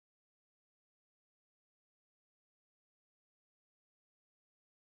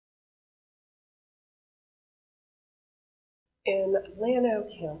in Plano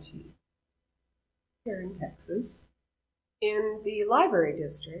County, here in Texas, in the library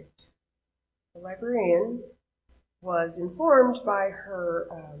district. The librarian was informed by her,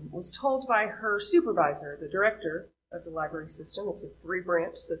 was told by her supervisor, the director of the library system, it's a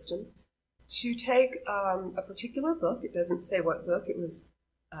 3-branch system, to take a particular book. It doesn't say what book. It was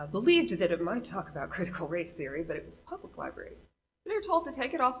believed that it might talk about critical race theory, but it was a public library. They were told to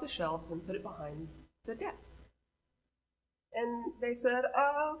take it off the shelves and put it behind the desk. And they said,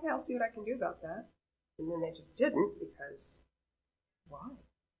 oh, okay, I'll see what I can do about that. And then they just didn't, because why?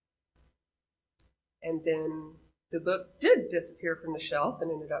 And then the book did disappear from the shelf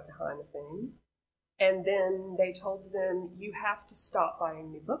and ended up behind the thing. And then they told them, you have to stop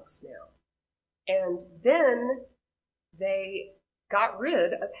buying new books now. And then they got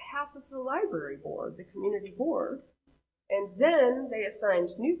rid of half of the library board, the community board, and then they assigned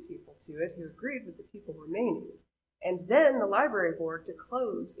new people to it who agreed with the people remaining. And then the library board to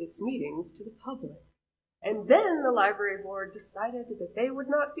close its meetings to the public. And then the library board decided that they would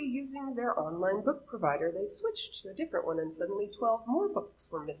not be using their online book provider. They switched to a different one, and suddenly 12 more books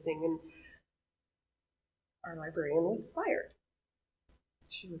were missing, and our librarian was fired.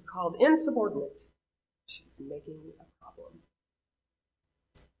 She was called insubordinate. She was making a problem.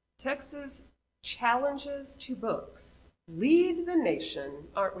 Texas challenges to books lead the nation.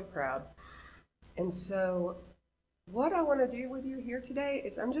 Aren't we proud? And so what I want to do with you here today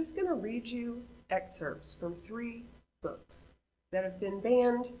is I'm just going to read you excerpts from 3 books that have been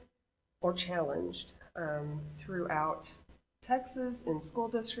banned or challenged throughout Texas, in school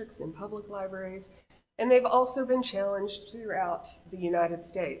districts, in public libraries, and they've also been challenged throughout the United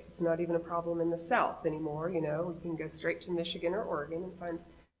States. It's not even a problem in the South anymore, you know. We can go straight to Michigan or Oregon and find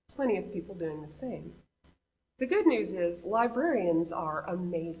plenty of people doing the same. The good news is librarians are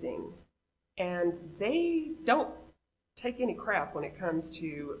amazing, and they don't take any crap when it comes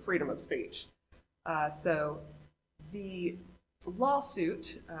to freedom of speech. So the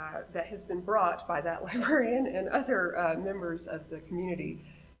lawsuit that has been brought by that librarian and other members of the community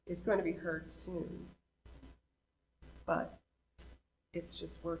is going to be heard soon. But it's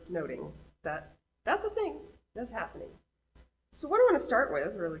just worth noting that that's a thing that's happening. So what I want to start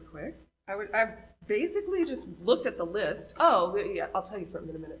with really quick, I basically just looked at the list. Oh, yeah, I'll tell you something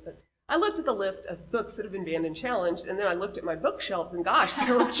in a minute, but I looked at the list of books that have been banned and challenged, and then I looked at my bookshelves, and gosh,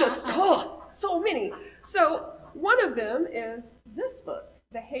 there were just, so many. So one of them is this book,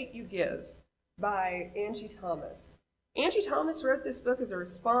 The Hate You Give, by Angie Thomas. Angie Thomas wrote this book as a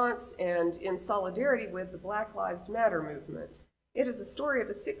response and in solidarity with the Black Lives Matter movement. It is a story of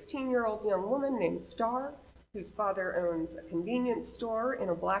a 16-year-old young woman named Star, whose father owns a convenience store in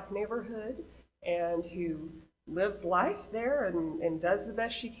a black neighborhood, and who lives life there and does the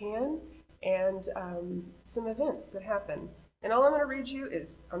best she can, and some events that happen. And all I'm going to read you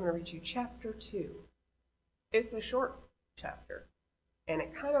is, I'm going to read you chapter 2. It's a short chapter, and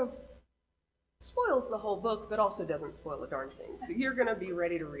it kind of spoils the whole book, but also doesn't spoil a darn thing. So you're going to be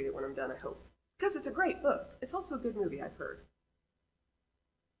ready to read it when I'm done, I hope. Because it's a great book. It's also a good movie, I've heard.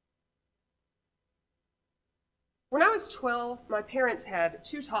 When I was 12, my parents had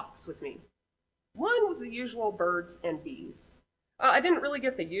 2 talks with me. One was the usual birds and bees. I didn't really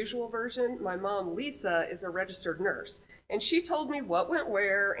get the usual version. My mom, Lisa, is a registered nurse, and she told me what went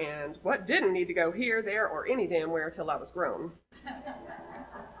where and what didn't need to go here, there, or any damn where till I was grown.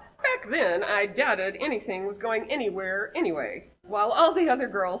 Back then, I doubted anything was going anywhere anyway. While all the other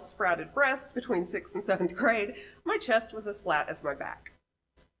girls sprouted breasts between 6th and 7th grade, my chest was as flat as my back.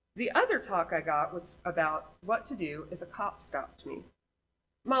 The other talk I got was about what to do if a cop stopped me.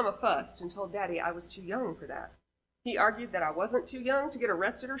 Mama fussed and told Daddy I was too young for that. He argued that I wasn't too young to get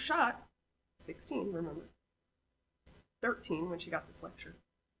arrested or shot. 16, remember. 13 when she got this lecture.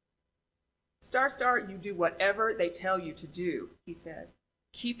 Star, you do whatever they tell you to do, he said.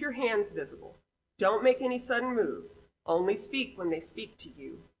 Keep your hands visible. Don't make any sudden moves. Only speak when they speak to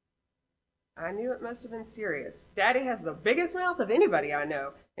you. I knew it must have been serious. Daddy has the biggest mouth of anybody I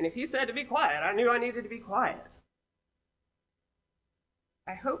know, and if he said to be quiet, I knew I needed to be quiet.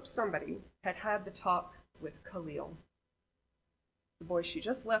 I hoped somebody had had the talk with Khalil, the boy she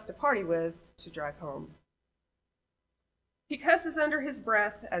just left a party with to drive home. He cusses under his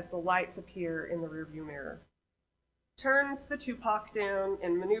breath as the lights appear in the rearview mirror, turns the Tupac down,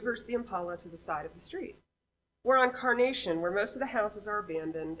 and maneuvers the Impala to the side of the street. We're on Carnation, where most of the houses are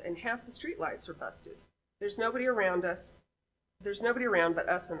abandoned and half the streetlights are busted. There's nobody around but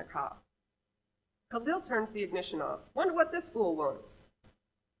us and the cop. Khalil turns the ignition off. Wonder what this fool wants.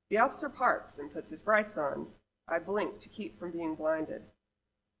 The officer parks and puts his brights on. I blink to keep from being blinded.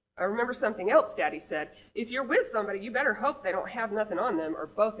 I remember something else Daddy said. If you're with somebody, you better hope they don't have nothing on them or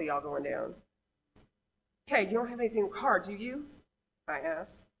both of y'all going down. Okay, you don't have anything in the car, do you? I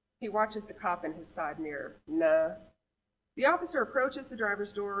asked. He watches the cop in his side mirror. Nah. The officer approaches the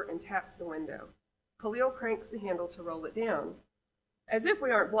driver's door and taps the window. Khalil cranks the handle to roll it down. As if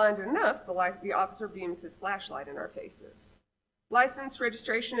we aren't blinded enough, the officer beams his flashlight in our faces. License,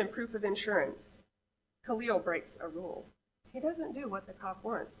 registration, and proof of insurance. Khalil breaks a rule. He doesn't do what the cop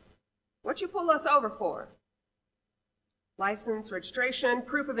wants. What you pull us over for? License, registration,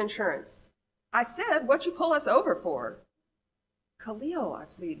 proof of insurance. I said, what you pull us over for? Khalil, I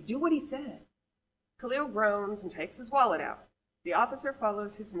plead, do what he said. Khalil groans and takes his wallet out. The officer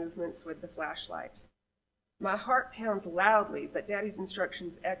follows his movements with the flashlight. My heart pounds loudly, but Daddy's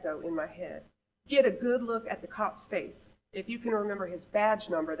instructions echo in my head. Get a good look at the cop's face. If you can remember his badge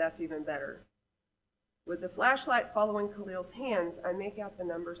number, that's even better. With the flashlight following Khalil's hands, I make out the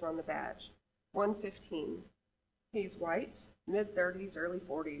numbers on the badge. 115. He's white, mid-30s, early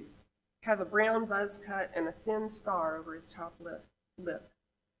 40s, has a brown buzz cut and a thin scar over his top lip.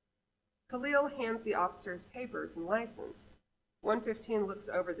 Khalil hands the officer his papers and license. 115 looks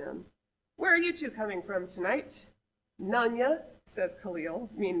over them. Where are you two coming from tonight? Nunya, says Khalil,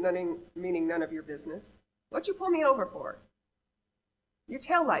 meaning none of your business. What'd you pull me over for? Your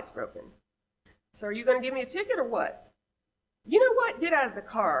tail light's broken. So are you going to give me a ticket or what? You know what? Get out of the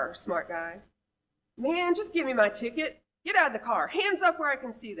car, smart guy. Man, just give me my ticket. Get out of the car. Hands up where I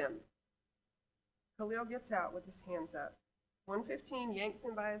can see them. Khalil gets out with his hands up. 115 yanks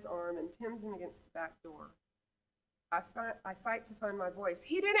him by his arm and pins him against the back door. I fight to find my voice.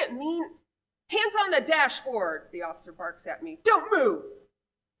 He didn't mean... Hands on the dashboard, the officer barks at me. Don't move!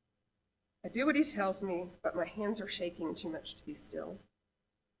 I do what he tells me, but my hands are shaking too much to be still.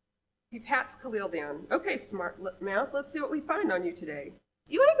 He pats Khalil down. Okay, smart mouth, let's see what we find on you today.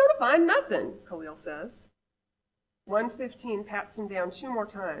 You ain't gonna find nothing, Khalil says. 115 pats him down 2 more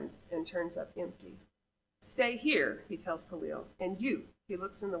times and turns up empty. Stay here, he tells Khalil, and you, he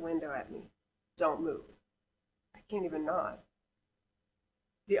looks in the window at me. Don't move. I can't even nod.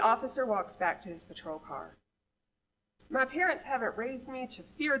 The officer walks back to his patrol car. My parents haven't raised me to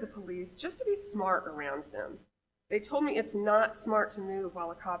fear the police, just to be smart around them. They told me it's not smart to move while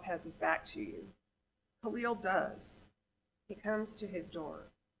a cop has his back to you. Khalil does. He comes to his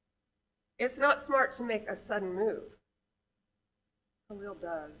door. It's not smart to make a sudden move. Khalil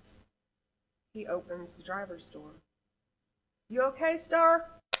does. He opens the driver's door. You okay,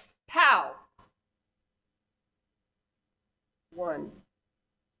 Star? Pow! 1.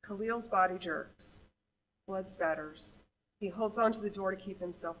 Khalil's body jerks. Blood spatters. He holds onto the door to keep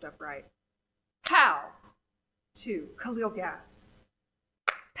himself upright. Pow! 2. Khalil gasps.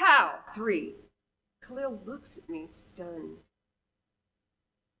 Pow! 3. Khalil looks at me, stunned.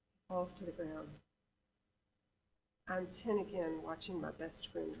 He falls to the ground. I'm 10 again, watching my best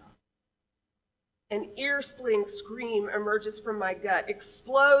friend drop. An ear-splitting scream emerges from my gut,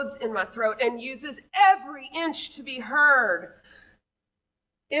 explodes in my throat, and uses every inch to be heard.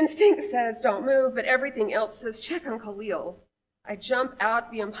 Instinct says don't move, but everything else says check on Khalil. I jump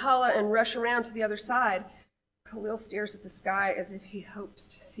out the Impala and rush around to the other side. Khalil stares at the sky as if he hopes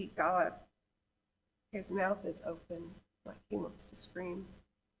to see God. His mouth is open, like he wants to scream.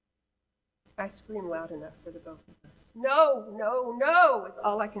 I scream loud enough for the both of us. No, no, no, is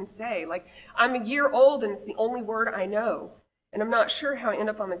all I can say. Like, I'm a year old and it's the only word I know. And I'm not sure how I end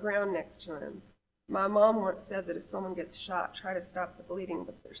up on the ground next to him. My mom once said that if someone gets shot, try to stop the bleeding,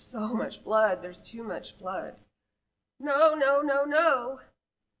 but there's so much blood, there's too much blood. No, no, no, no.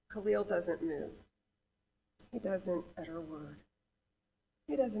 Khalil doesn't move. He doesn't utter a word.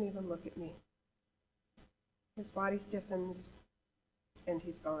 He doesn't even look at me. His body stiffens, and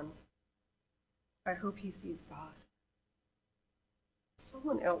he's gone. I hope he sees God.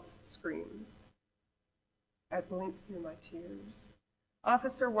 Someone else screams. I blink through my tears.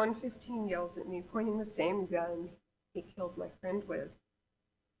 Officer 115 yells at me, pointing the same gun he killed my friend with.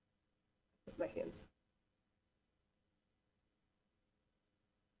 I put my hands up.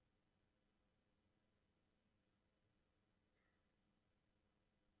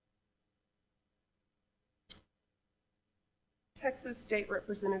 Texas State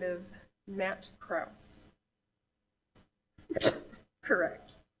Representative Matt Krause.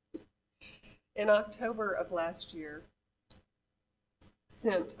 Correct. In October of last year,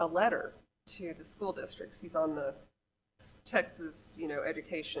 sent a letter to the school districts. He's on the Texas,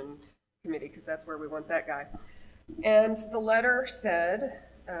 education committee, because that's where we want that guy. And the letter said,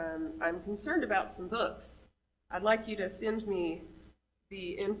 I'm concerned about some books. I'd like you to send me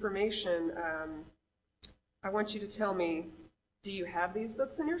the information. I want you to tell me Do you have these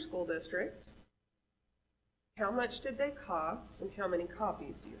books in your school district? How much did they cost, and how many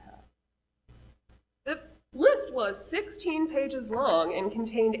copies do you have? The list was 16 pages long and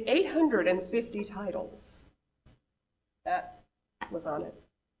contained 850 titles. That was on it.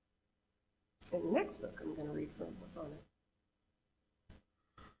 And the next book I'm going to read from was on it.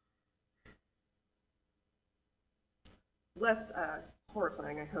 Less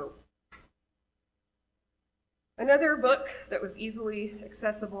horrifying, I hope. Another book that was easily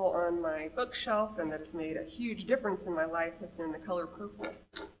accessible on my bookshelf and that has made a huge difference in my life has been The Color Purple.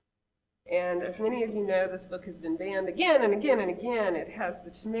 And as many of you know, this book has been banned again and again and again. It has the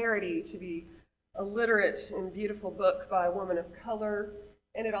temerity to be a literate and beautiful book by a woman of color,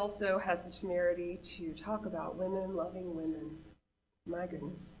 and it also has the temerity to talk about women loving women. My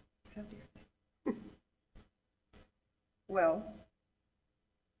goodness, how dare they? Well,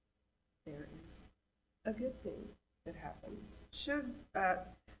 there is a good thing that happens.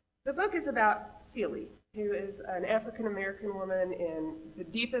 The book is about Celie, who is an African-American woman in the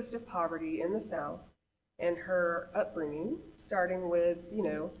deepest of poverty in the South, and her upbringing, starting with,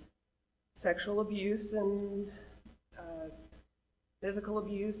 sexual abuse and physical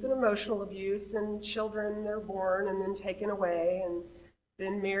abuse and emotional abuse, and children that are born and then taken away, and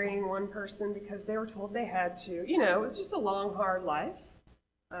then marrying one person because they were told they had to. It was just a long, hard life.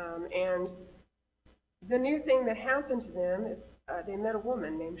 And the new thing that happened to them is they met a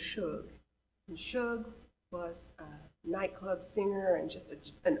woman named Shug. And Shug was a nightclub singer and just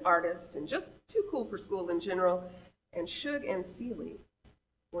an artist and just too cool for school in general. And Shug and Celie,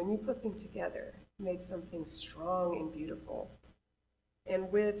 when you put them together, made something strong and beautiful.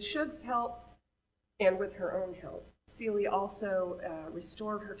 And with Shug's help and with her own help, Celie also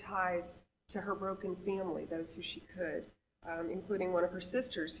restored her ties to her broken family, those who she could, including one of her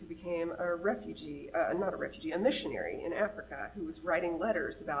sisters who became a missionary in Africa, who was writing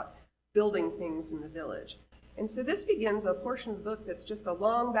letters about building things in the village. And so this begins a portion of the book that's just a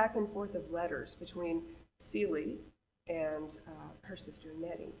long back and forth of letters between Celie and her sister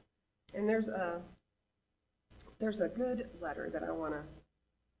Nettie. And there's a good letter that I want to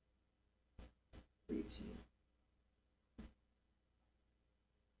read to you.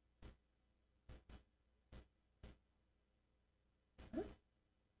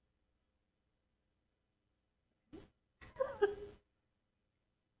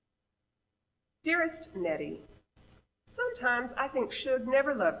 Dearest Nettie, sometimes I think Shug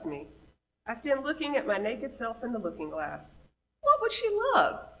never loves me. I stand looking at my naked self in the looking glass. What would she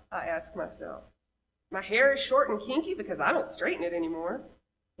love? I ask myself. My hair is short and kinky because I don't straighten it anymore.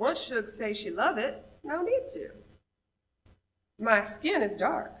 Once Shug say she love it, no need to. My skin is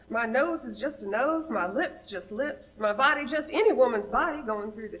dark. My nose is just a nose. My lips just lips. My body just any woman's body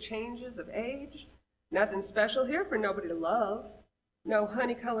going through the changes of age. Nothing special here for nobody to love. No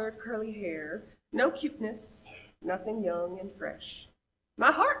honey-colored curly hair, no cuteness, nothing young and fresh.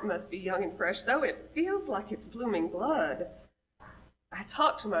 My heart must be young and fresh, though it feels like it's blooming blood. I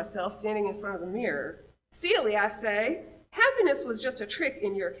talk to myself standing in front of the mirror. Celie, I say, happiness was just a trick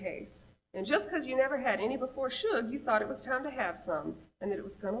in your case. And just because you never had any before Shug, you thought it was time to have some, and that it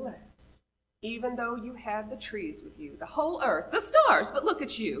was going to last. Even though you had the trees with you, the whole earth, the stars, but look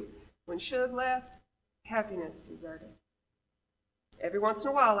at you. When Shug left, happiness deserted. Every once in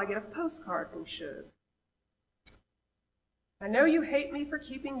a while, I get a postcard from Shug. I know you hate me for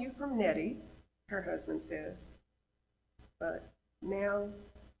keeping you from Nettie, her husband says. But now,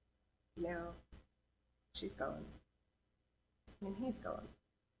 she's gone. And he's gone.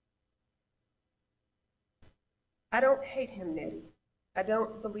 I don't hate him, Nettie. I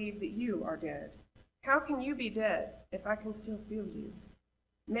don't believe that you are dead. How can you be dead if I can still feel you?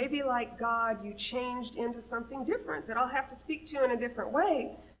 Maybe like God, you changed into something different that I'll have to speak to in a different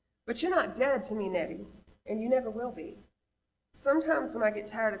way, but you're not dead to me, Nettie, and you never will be. Sometimes when I get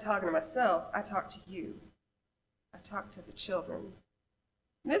tired of talking to myself, I talk to you. I talk to the children.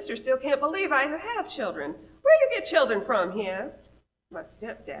 Mister still can't believe I have children. Where you get children from, he asked. My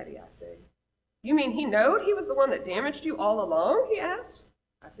stepdaddy, I say. You mean he knowed he was the one that damaged you all along, he asked.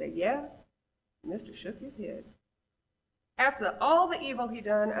 I say, yeah. Mister shook his head. After all the evil he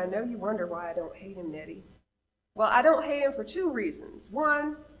done, I know you wonder why I don't hate him, Nettie. Well, I don't hate him for two reasons.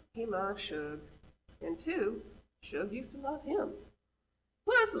 One, he loved Shug. And two, Shug used to love him.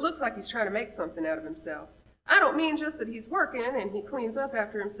 Plus, it looks like he's trying to make something out of himself. I don't mean just that he's working and he cleans up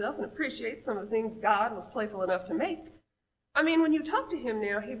after himself and appreciates some of the things God was playful enough to make. I mean, when you talk to him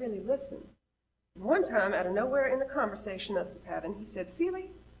now, he really listened. And one time, out of nowhere in the conversation us was having, he said,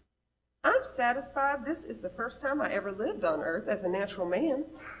 Celie, I'm satisfied this is the first time I ever lived on Earth as a natural man.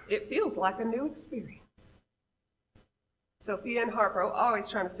 It feels like a new experience. Sophia and Harper are always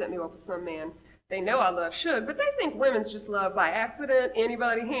trying to set me up with some man. They know I love Shug, but they think women's just love by accident,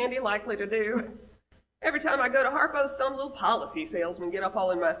 anybody handy likely to do. Every time I go to Harpo, some little policy salesman get up all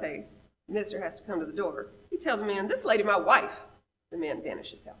in my face. Mister has to come to the door. You tell the man, this lady my wife. The man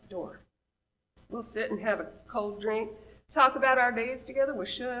vanishes out the door. We'll sit and have a cold drink, talk about our days together with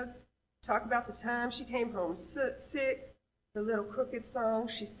Shug, talk about the time she came home sick, the little crooked song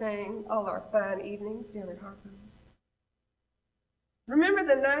she sang all our fine evenings down at Harpo's. Remember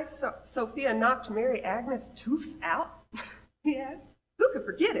the night Sophia knocked Mary Agnes' tooths out? He asked. Who could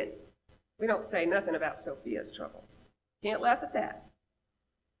forget it? We don't say nothing about Sophia's troubles. Can't laugh at that.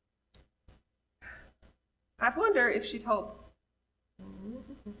 I wonder if she told...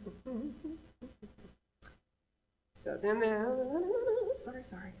 So then,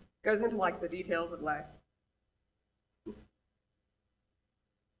 sorry. Goes into like the details of life.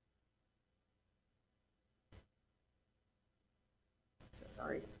 So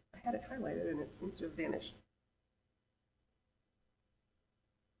sorry, I had it highlighted and it seems to have vanished.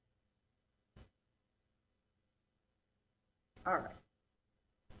 All right.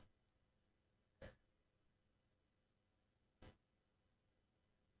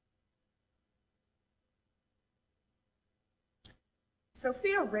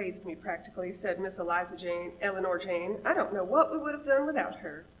 Sophia raised me practically, said Miss Eleanor Jane. I don't know what we would have done without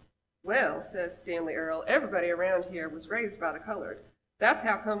her. Well, says Stanley Earl, everybody around here was raised by the colored. That's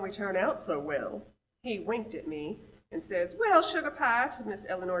how come we turn out so well. He winked at me and says, well, sugar pie, to Miss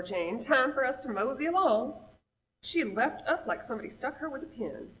Eleanor Jane, time for us to mosey along. She leapt up like somebody stuck her with a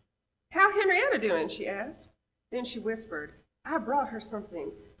pin. How Henrietta doing? She asked. Then she whispered, I brought her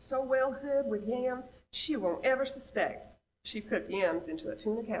something so well hood with yams she won't ever suspect. She cooked yams into a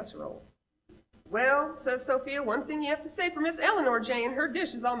tuna casserole. Well, says Sophia, one thing you have to say for Miss Eleanor Jane, her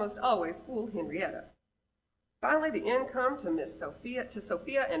dishes almost always fool Henrietta. Finally, the end come to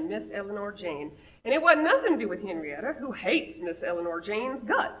Sophia and Miss Eleanor Jane, and it wasn't nothing to do with Henrietta, who hates Miss Eleanor Jane's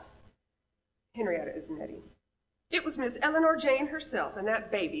guts. Henrietta is netty. It was Miss Eleanor Jane herself and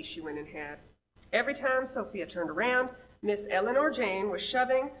that baby she went and had. Every time Sophia turned around, Miss Eleanor Jane was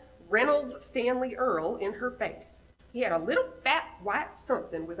shoving Reynolds Stanley Earl in her face. He had a little fat white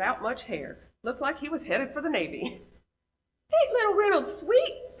something without much hair. Looked like he was headed for the Navy. Ain't little Reynolds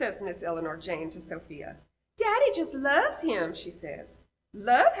sweet, says Miss Eleanor Jane to Sophia. Daddy just loves him, she says.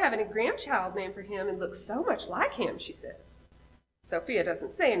 Love having a grandchild named for him and looks so much like him, she says. Sophia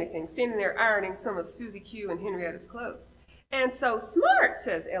doesn't say anything, standing there ironing some of Susie Q and Henrietta's clothes. And so smart,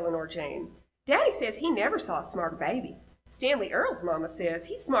 says Eleanor Jane. Daddy says he never saw a smarter baby. Stanley Earl's mama says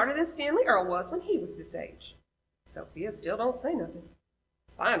he's smarter than Stanley Earl was when he was this age. Sophia still don't say nothing.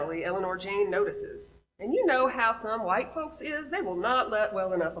 Finally, Eleanor Jane notices. And you know how some white folks is, they will not let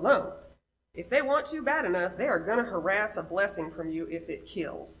well enough alone. If they want to bad enough, they are going to harass a blessing from you if it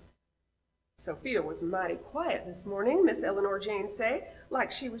kills. Sophia was mighty quiet this morning, Miss Eleanor Jane say,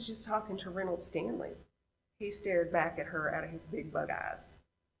 like she was just talking to Reynolds Stanley. He stared back at her out of his big bug eyes.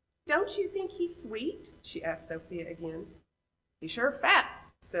 Don't you think he's sweet? She asked Sophia again. He's sure fat,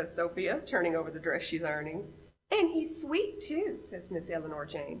 says Sophia, turning over the dress she's ironing. And he's sweet too, says Miss Eleanor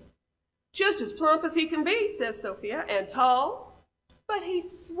Jane. Just as plump as he can be, says Sophia, and tall. But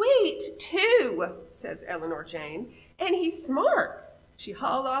he's sweet, too, says Eleanor Jane, and he's smart. She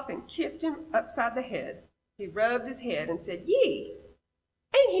hauled off and kissed him upside the head. He rubbed his head and said, Yee.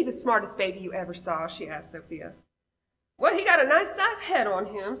 Ain't he the smartest baby you ever saw, she asked Sophia. Well, he got a nice size head on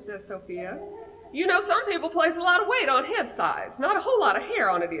him, says Sophia. You know, some people place a lot of weight on head size, not a whole lot of hair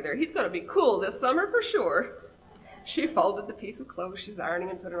on it either. He's going to be cool this summer for sure. She folded the piece of clothes she was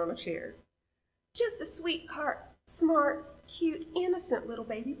ironing and put it on a chair. Just a sweet, smart, cute, innocent little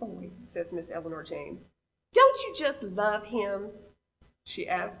baby boy, says Miss Eleanor Jane. Don't you just love him? She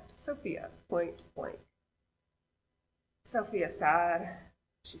asked Sophia, point blank. Sophia sighed.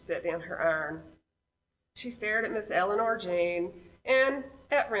 She set down her iron. She stared at Miss Eleanor Jane and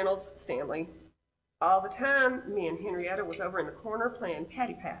at Reynolds Stanley. All the time, me and Henrietta was over in the corner playing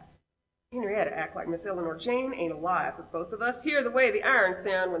patty-pat. Henrietta act like Miss Eleanor Jane ain't alive, but both of us hear the way the iron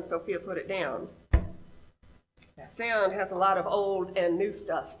sound when Sophia put it down. That sound has a lot of old and new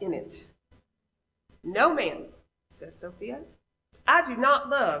stuff in it. No, ma'am, says Sophia. I do not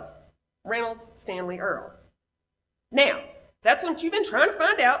love Reynolds Stanley Earl. Now, that's what you've been trying to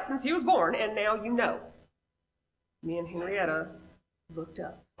find out since he was born, and now you know. Me and Henrietta looked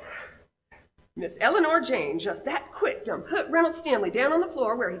up. Miss Eleanor Jane, just that quick, done put Reynolds Stanley down on the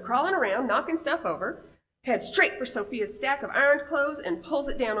floor where he crawling around, knocking stuff over, head straight for Sophia's stack of ironed clothes and pulls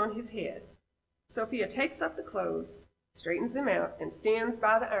it down on his head. Sophia takes up the clothes, straightens them out, and stands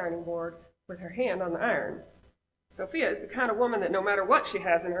by the ironing board with her hand on the iron. Sophia is the kind of woman that no matter what she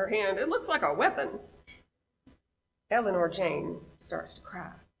has in her hand, it looks like a weapon. Eleanor Jane starts to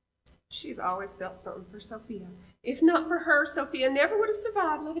cry. She's always felt something for Sophia. If not for her, Sophia never would have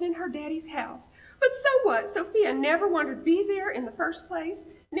survived living in her daddy's house. But so what? Sophia never wanted to be there in the first place,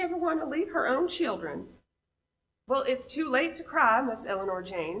 never wanted to leave her own children. Well, it's too late to cry, Miss Eleanor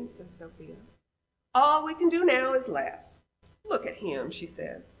Jane, says Sophia. All we can do now is laugh. Look at him, she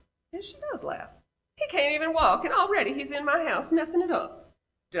says. And she does laugh. He can't even walk, and already he's in my house messing it up.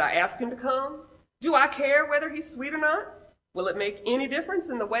 Did I ask him to come? Do I care whether he's sweet or not? Will it make any difference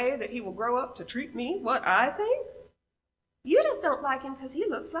in the way that he will grow up to treat me what I think? You just don't like him because he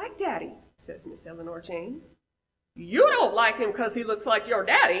looks like Daddy, says Miss Eleanor Jane. You don't like him because he looks like your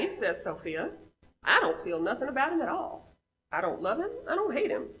daddy, says Sophia. I don't feel nothing about him at all. I don't love him. I don't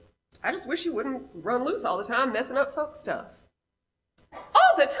hate him. I just wish he wouldn't run loose all the time messing up folks' stuff.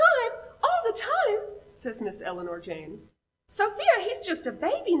 All the time? All the time, says Miss Eleanor Jane. Sophia, he's just a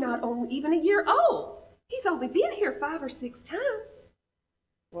baby, not only even a year old. He's only been here 5 or 6 times.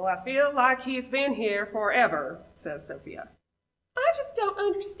 Well, I feel like he's been here forever, says Sophia. I just don't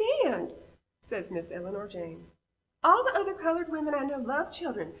understand, says Miss Eleanor Jane. All the other colored women I know love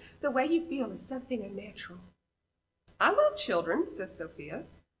children. The way you feel is something unnatural. I love children, says Sophia.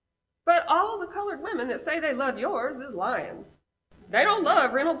 But all the colored women that say they love yours is lying. They don't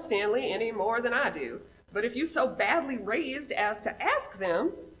love Reynolds Stanley any more than I do. But if you so badly raised as to ask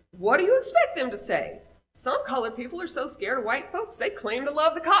them, what do you expect them to say? Some colored people are so scared of white folks, they claim to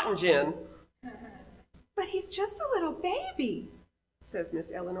love the cotton gin. But he's just a little baby, says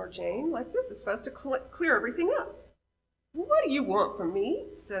Miss Eleanor Jane, like this is supposed to clear everything up. What do you want from me,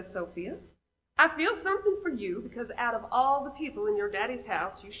 says Sophia. I feel something for you because out of all the people in your daddy's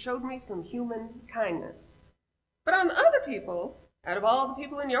house, you showed me some human kindness. But on the other people, out of all the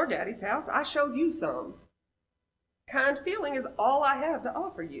people in your daddy's house, I showed you some. Kind feeling is all I have to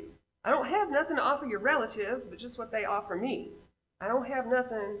offer you. I don't have nothing to offer your relatives, but just what they offer me. I don't have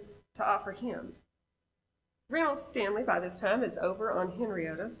nothing to offer him. Reynolds Stanley, by this time, is over on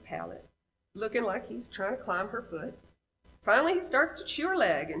Henrietta's pallet, looking like he's trying to climb her foot. Finally, he starts to chew her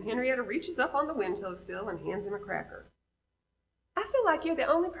leg, and Henrietta reaches up on the windowsill and hands him a cracker. I feel like you're the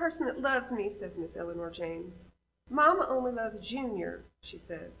only person that loves me, says Miss Eleanor Jane. Mama only loves Junior, she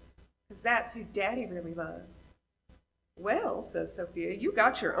says, because that's who Daddy really loves. Well, says Sophia, you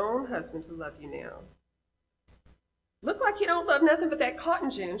got your own husband to love you now. Look like you don't love nothing but that cotton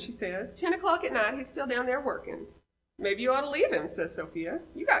gin, she says. 10 o'clock at night, he's still down there working. Maybe you ought to leave him, says Sophia.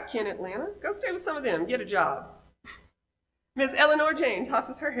 You got kin in Atlanta. Go stay with some of them. Get a job. Miss Eleanor Jane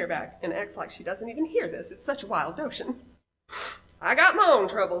tosses her hair back and acts like she doesn't even hear this. It's such a wild notion. I got my own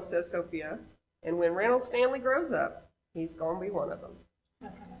troubles, says Sophia. And when Reynolds Stanley grows up, he's going to be one of them.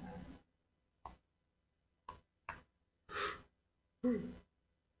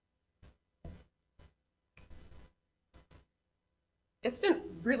 It's been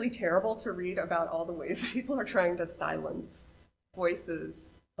really terrible to read about all the ways people are trying to silence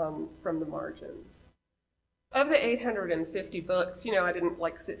voices from the margins. Of the 850 books, I didn't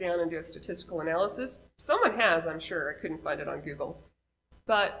sit down and do a statistical analysis. Someone has, I'm sure. I couldn't find it on Google.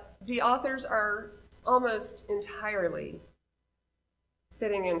 But the authors are almost entirely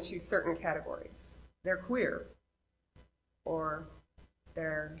fitting into certain categories. They're queer, or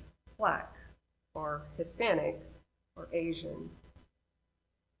they're Black, or Hispanic, or Asian,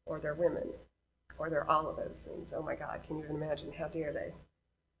 or they're women, or they're all of those things. Oh my God, can you even imagine? How dare they?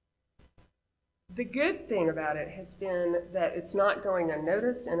 The good thing about it has been that it's not going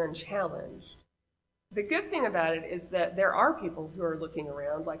unnoticed and unchallenged. The good thing about it is that there are people who are looking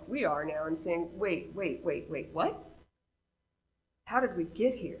around like we are now and saying, wait, what? How did we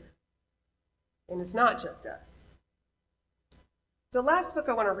get here? And it's not just us. The last book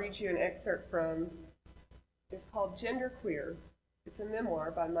I want to read you an excerpt from is called Genderqueer. It's a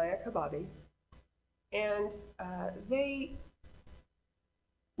memoir by Maia Kobabe. And they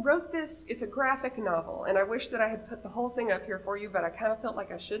wrote this. It's a graphic novel, and I wish that I had put the whole thing up here for you, but I kind of felt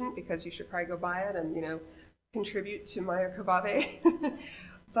like I shouldn't because you should probably go buy it and, contribute to Maia Kobabe.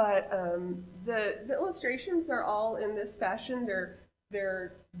 But the illustrations are all in this fashion.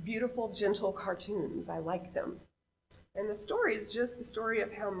 They're beautiful, gentle cartoons. I like them. And the story is just the story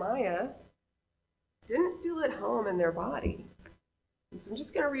of how Maia didn't feel at home in their body. And so I'm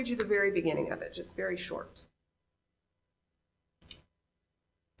just going to read you the very beginning of it, just very short.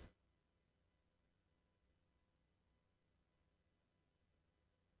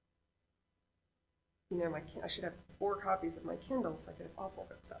 I should have 4 copies of my Kindle so I could have all 4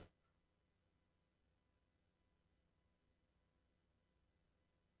 books up.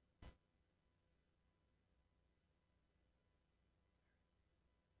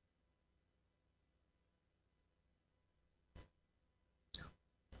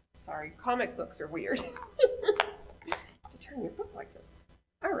 Sorry, comic books are weird. To turn your book like this.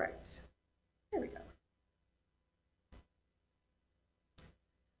 All right, here we go.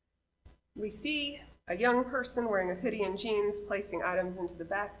 We see a young person wearing a hoodie and jeans placing items into the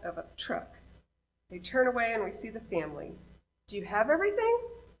back of a truck. They turn away and we see the family. Do you have everything?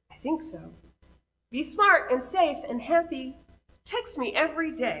 I think so. Be smart and safe and happy. Text me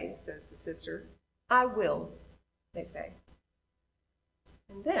every day, says the sister. I will, they say.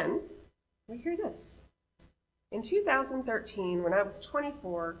 And then we hear this. In 2013, when I was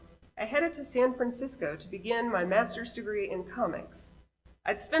 24, I headed to San Francisco to begin my master's degree in comics.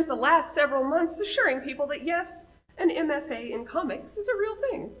 I'd spent the last several months assuring people that yes, an MFA in comics is a real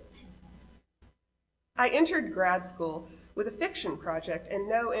thing. I entered grad school with a fiction project and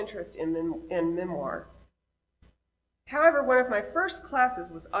no interest in memoir. However, one of my first classes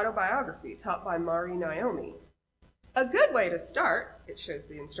was autobiography taught by Mari Naomi. A good way to start, it shows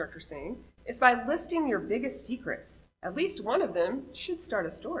the instructor saying, is by listing your biggest secrets. At least one of them should start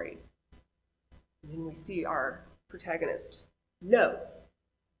a story. And then we see our protagonist. No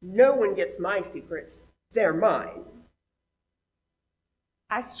one gets my secrets. They're mine.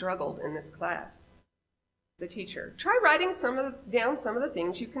 I struggled in this class. The teacher, try writing down some of the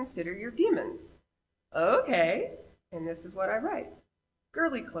things you consider your demons. Okay, and this is what I write.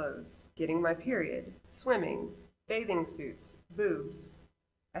 Girly clothes, getting my period, swimming, bathing suits, boobs.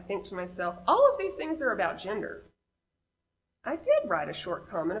 I think to myself, all of these things are about gender. I did write a short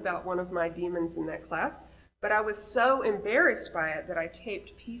comment about one of my demons in that class, but I was so embarrassed by it that I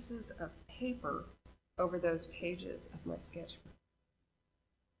taped pieces of paper over those pages of my sketchbook.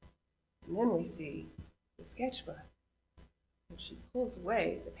 And then we see the sketchbook, and she pulls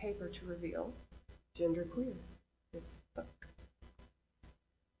away the paper to reveal Genderqueer, this book.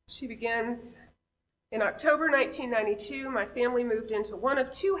 She begins, in October 1992, my family moved into one of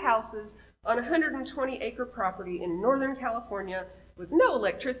two houses on a 120-acre property in Northern California with no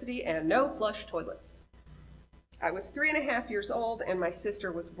electricity and no flush toilets. I was 3.5 years old and my sister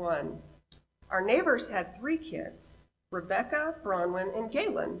was 1. Our neighbors had 3 kids, Rebecca, Bronwyn, and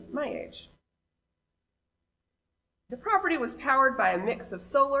Galen, my age. The property was powered by a mix of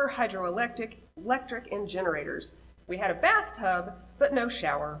solar, hydroelectric, and generators. We had a bathtub, but no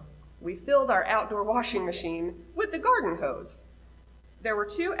shower. We filled our outdoor washing machine with the garden hose. There were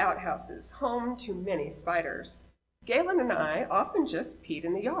 2 outhouses, home to many spiders. Galen and I often just peed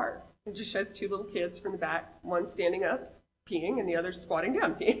in the yard. It just shows 2 little kids from the back, one standing up, peeing, and the other squatting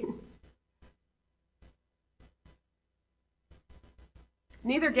down, peeing.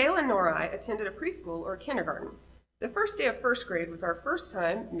 Neither Galen nor I attended a preschool or a kindergarten. The first day of first grade was our first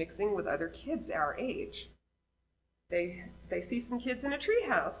time mixing with other kids our age. They see some kids in a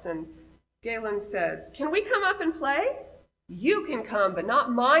treehouse, and Galen says, "Can we come up and play?" "You can come, but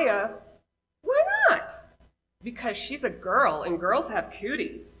not Maya." "Why not?" "Because she's a girl, and girls have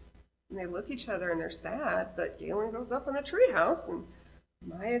cooties." And they look at each other and they're sad, but Galen goes up in the treehouse, and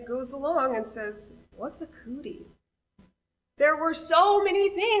Maya goes along and says, "What's a cootie?" There were so many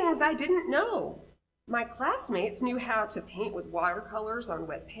things I didn't know. My classmates knew how to paint with watercolors on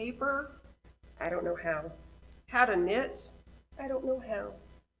wet paper. I don't know how. How to knit. I don't know how.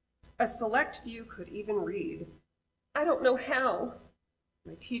 A select few could even read. I don't know how.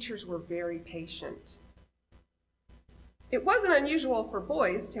 My teachers were very patient. It wasn't unusual for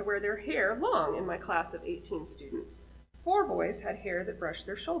boys to wear their hair long in my class of 18 students. 4 boys had hair that brushed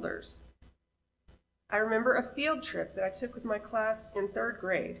their shoulders. I remember a field trip that I took with my class in 3rd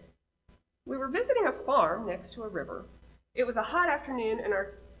grade. We were visiting a farm next to a river. It was a hot afternoon, and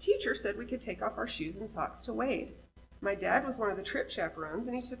our teacher said we could take off our shoes and socks to wade. My dad was one of the trip chaperones,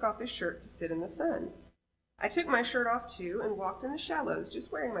 and he took off his shirt to sit in the sun. I took my shirt off too and walked in the shallows,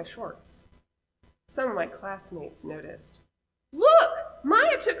 just wearing my shorts. Some of my classmates noticed. "Look,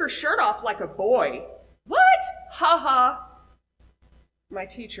 Maya took her shirt off like a boy." "What? Ha ha." My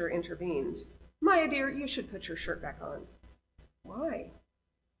teacher intervened. "Maya dear, you should put your shirt back on." "Why?"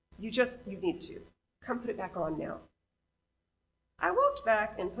 You need to. Come put it back on now." I walked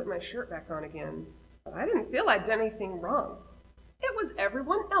back and put my shirt back on again, but I didn't feel I'd done anything wrong. It was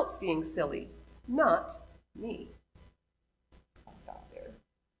everyone else being silly, not me. I'll stop there.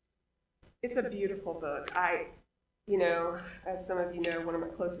 It's a beautiful book. As some of you know, one of my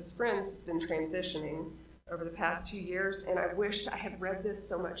closest friends has been transitioning over the past 2 years, and I wished I had read this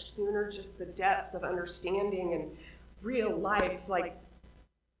so much sooner, just the depth of understanding and real life,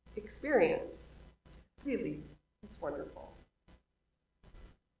 experience. Really, it's wonderful.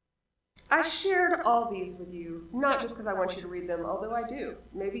 I shared all these with you, not just because I want you to read them, although I do.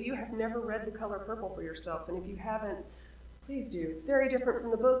 Maybe you have never read The Color Purple for yourself, and if you haven't, Please do. It's very different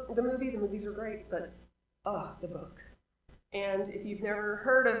from the book, the movie. The movies are great, but the book. And if you've never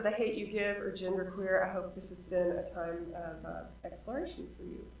heard of The Hate You Give or Genderqueer, I hope this has been a time of exploration for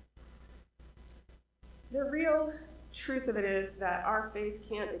you. The real truth of it is that our faith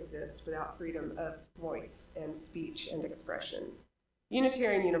can't exist without freedom of voice and speech and expression.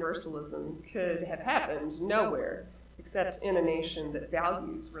 Unitarian Universalism could have happened nowhere except in a nation that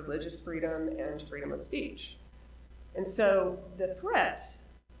values religious freedom and freedom of speech. And so the threat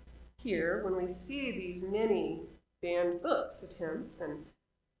here, when we see these many banned books attempts, and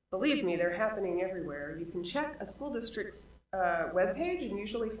believe me, they're happening everywhere. You can check a school district's webpage and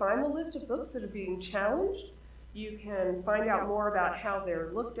usually find the list of books that are being challenged. You can find out more about how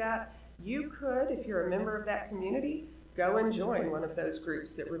they're looked at. You could, if you're a member of that community, go and join one of those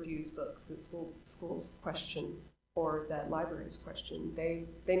groups that reviews books that schools question or that libraries question.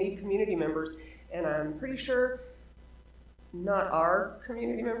 They need community members, and I'm pretty sure not our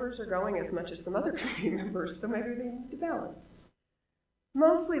community members are going as much as some other community members, so maybe they need to balance.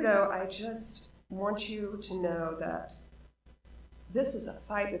 Mostly, though, I just want you to know that this is a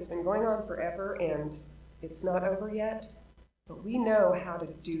fight that's been going on forever, and it's not over yet, but we know how to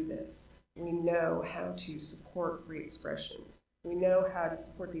do this. We know how to support free expression. We know how to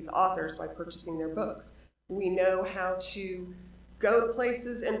support these authors by purchasing their books. We know how to go to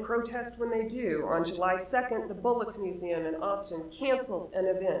places and protest when they do. On July 2nd, the Bullock Museum in Austin canceled an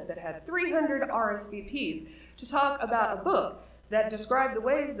event that had 300 RSVPs to talk about a book that described the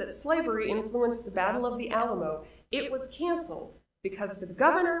ways that slavery influenced the Battle of the Alamo. It was canceled because the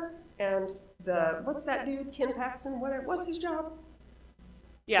governor and what's that dude, Ken Paxton, what's his job?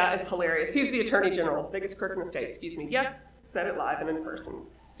 Yeah, it's hilarious. He's the Attorney General, biggest crook in the state, excuse me. Yes, said it live and in person,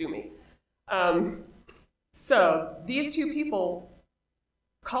 sue me. So these two people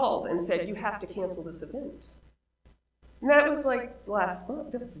called and said, you have to cancel this event. And that was like last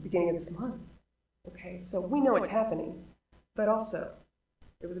month, that was the beginning of this month. Okay, so we know it's happening, but also,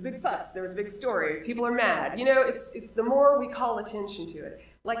 there was a big fuss, there was a big story, people are mad. You know, it's the more we call attention to it.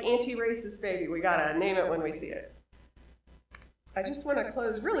 Like anti-racist baby, we gotta name it when we see it. I just want to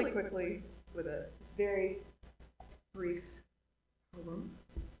close really quickly with a very brief poem.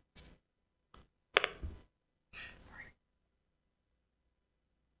 Sorry.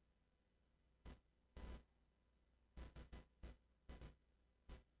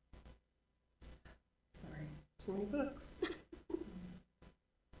 Sorry, too many books.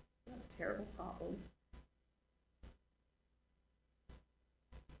 What a terrible problem.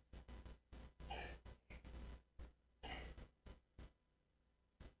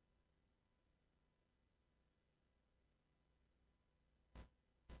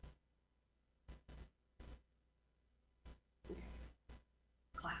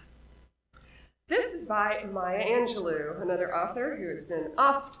 Classes. This is by Maya Angelou, another author who has been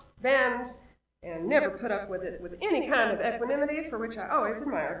oft banned and never put up with it with any kind of equanimity, for which I always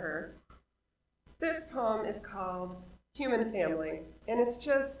admire her. This poem is called Human Family, and it's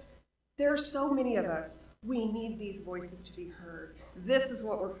just, there are so many of us. We need these voices to be heard. This is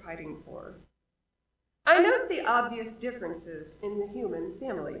what we're fighting for. I note the obvious differences in the human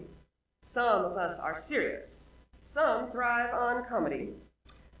family. Some of us are serious. Some thrive on comedy.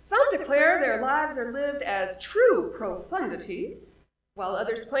 Some declare their lives are lived as true profundity, while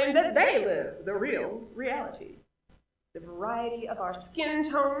others claim that they live the real reality. The variety of our skin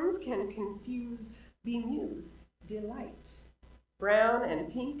tones can confuse, bemuse, delight. Brown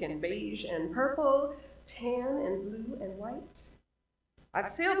and pink and beige and purple, tan and blue and white. I've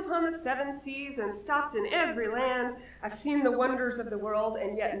sailed upon the 7 seas and stopped in every land. I've seen the wonders of the world,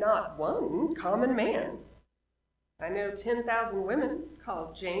 and yet not one common man. I know 10,000 women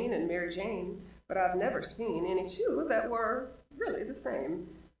called Jane and Mary Jane, but I've never seen any two that were really the same.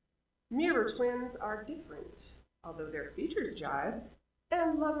 Mirror twins are different, although their features jibe,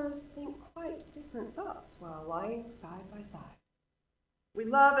 and lovers think quite different thoughts while lying side by side. We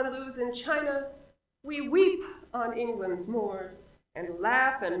love and lose in China, we weep on England's moors, and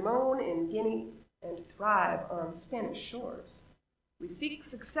laugh and moan in Guinea, and thrive on Spanish shores. We seek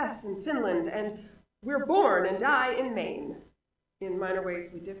success in Finland, and we're born and die in Maine. In minor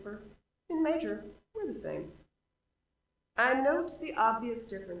ways we differ, in major we're the same. I note the obvious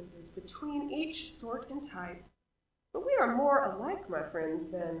differences between each sort and type, but we are more alike, my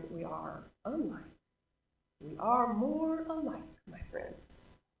friends, than we are unlike. We are more alike, my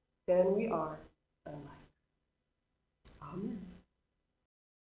friends, than we are unlike. Amen.